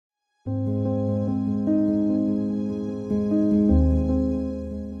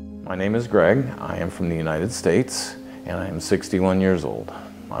My name is Greg. I am from the United States and I am 61 years old.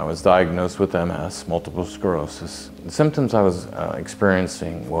 I was diagnosed with MS, multiple sclerosis. The symptoms I was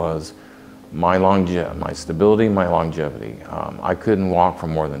experiencing was my stability, my longevity. I couldn't walk for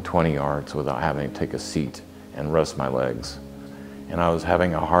more than 20 yards without having to take a seat and rest my legs. And I was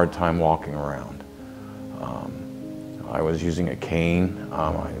having a hard time walking around. I was using a cane.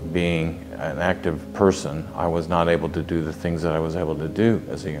 Being an active person, I was not able to do the things that I was able to do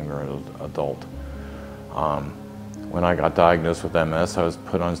as a younger adult. When I got diagnosed with MS, I was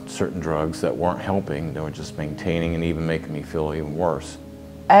put on certain drugs that weren't helping. They were just maintaining and even making me feel even worse.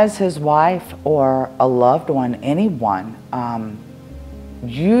 As his wife or a loved one, anyone,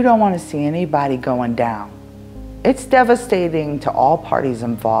 you don't want to see anybody going down. It's devastating to all parties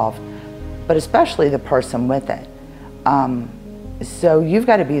involved, but especially the person with it. So you've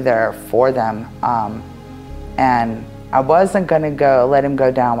got to be there for them. And I wasn't going to let him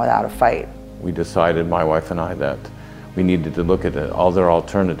go down without a fight. We decided, my wife and I, that we needed to look at other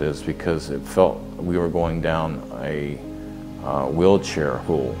alternatives because it felt we were going down a wheelchair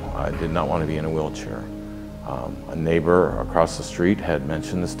hole. I did not want to be in a wheelchair. A neighbor across the street had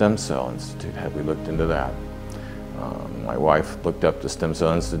mentioned the Stem Cell Institute. Had we looked into that? My wife looked up the Stem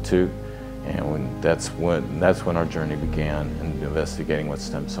Cell Institute, and that's when our journey began in investigating what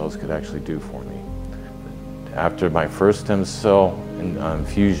stem cells could actually do for me. After my first stem cell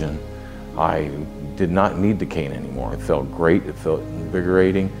infusion, I did not need the cane anymore. It felt great, it felt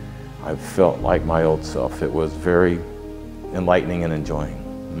invigorating. I felt like my old self. It was very enlightening and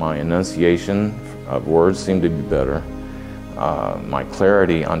enjoying. My enunciation of words seemed to be better. My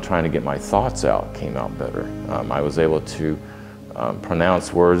clarity on trying to get my thoughts out came out better. I was able to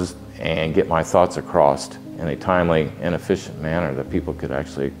pronounce words and get my thoughts across in a timely and efficient manner that people could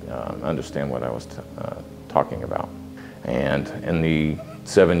actually understand what I was talking about. And in the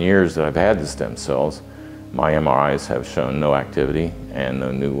 7 years that I've had the stem cells, my MRIs have shown no activity and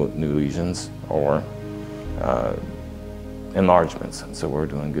no new lesions or enlargements, and so we're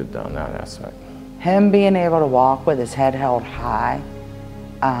doing good on that aspect. Him being able to walk with his head held high,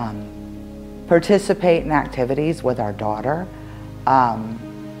 participate in activities with our daughter,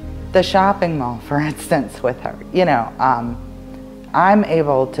 the shopping mall, for instance, with her. You know, I'm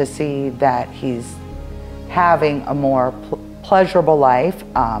able to see that he's having a more pleasurable life,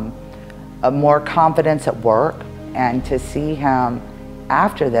 a more confidence at work, and to see him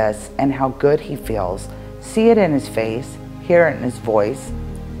after this and how good he feels, see it in his face, hear it in his voice.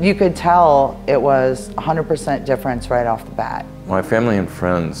 You could tell it was 100% difference right off the bat. My family and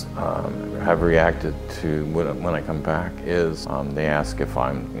friends have reacted to when I come back is they ask if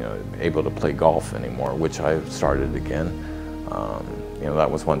I'm able to play golf anymore, which I've started again.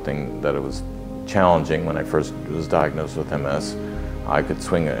 That was one thing that it was challenging when I first was diagnosed with MS. I could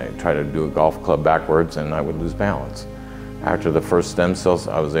swing, try to do a golf club backwards, and I would lose balance. After the first stem cells,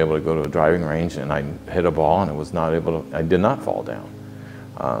 I was able to go to a driving range and I hit a ball, and I did not fall down.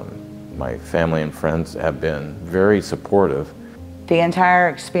 My family and friends have been very supportive. The entire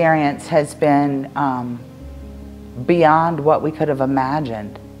experience has been beyond what we could have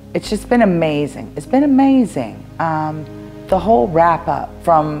imagined. It's just been amazing. It's been amazing. The whole wrap up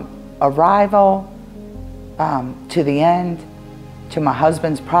from arrival to the end, to my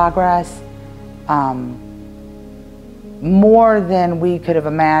husband's progress, more than we could have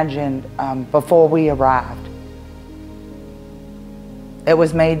imagined before we arrived. It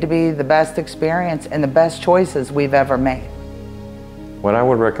was made to be the best experience and the best choices we've ever made. What I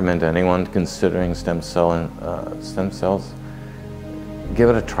would recommend to anyone considering stem cells, give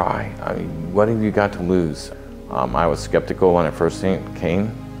it a try. I mean, what have you got to lose? I was skeptical when it first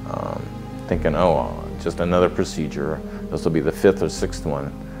came, thinking, oh, just another procedure. This will be the 5th or 6th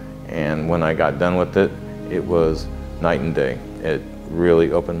one. And when I got done with it, it was night and day. It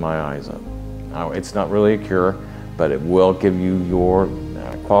really opened my eyes up. Now, it's not really a cure, but it will give you your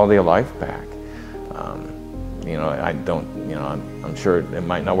quality of life back. I'm sure it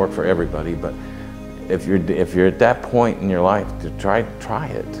might not work for everybody, but if you're at that point in your life, to try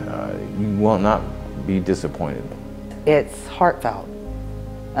it. You will not be disappointed. It's heartfelt,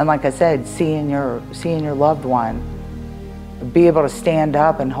 and like I said, seeing your loved one be able to stand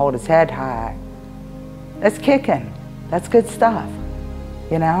up and hold his head high, that's kicking. That's good stuff.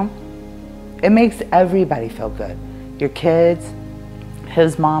 You know, it makes everybody feel good. Your kids,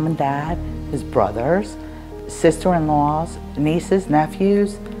 his mom and dad, his brothers, sister-in-laws, nieces,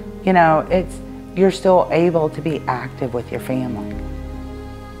 nephews, you're still able to be active with your family.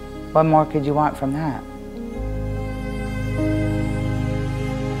 What more could you want from that?